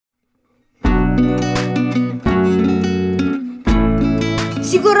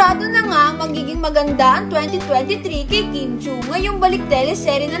Sigurado na nga magiging maganda ang 2023 kay Kim Chiu ngayong balik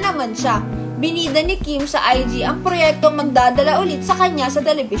teleserye na naman siya. Binida ni Kim sa IG ang proyektong magdadala ulit sa kanya sa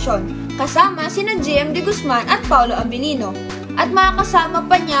telebisyon, kasama sina JM De Guzman at Paolo Abilino. At makakasama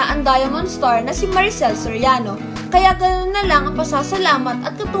pa niya ang Diamond Star na si Maricel Soriano, kaya ganoon na lang ang pasasalamat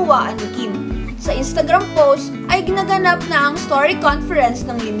at katuwaan ni Kim. Sa Instagram post ay ginaganap na ang story conference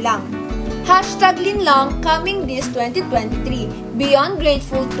ng Linlang. #Linlang coming this 2023. Beyond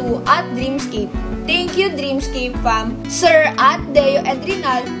grateful to at Dreamscape. Thank you Dreamscape fam, Sir at Deo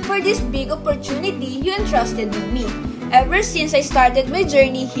Edrinal for this big opportunity you entrusted with me. Ever since I started my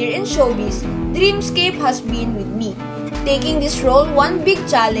journey here in showbiz, Dreamscape has been with me. Taking this role one big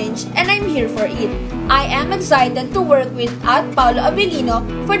challenge and I'm here for it. I am excited to work with at Paolo Abilino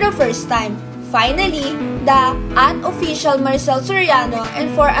for the first time. Finally, the at official Maricel Soriano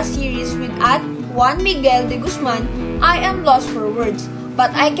and for a series with at Juan Miguel de Guzman, I am lost for words.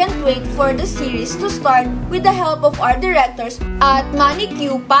 But I can't wait for the series to start with the help of our directors at Manny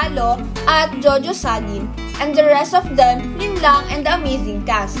Q Palo at Jojo Sadin and the rest of them, Linlang and the amazing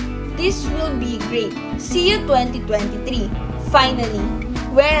cast. This will be great. See you 2023. Finally.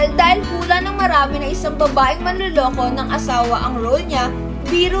 Well, dahil hula ng marami na isang babaeng manloloko ng asawa ang role niya,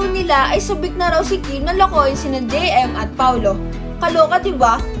 biro nila ay sabik na raw si Kim na lokohin sina JM at Paolo. Kaloka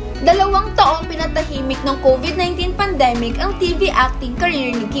diba? 2 taong pinatahimik ng COVID-19 pandemic ang TV acting career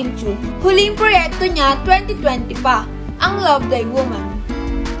ni Kim Chiu. Huling proyekto niya 2020 pa, ang Love Thy Woman.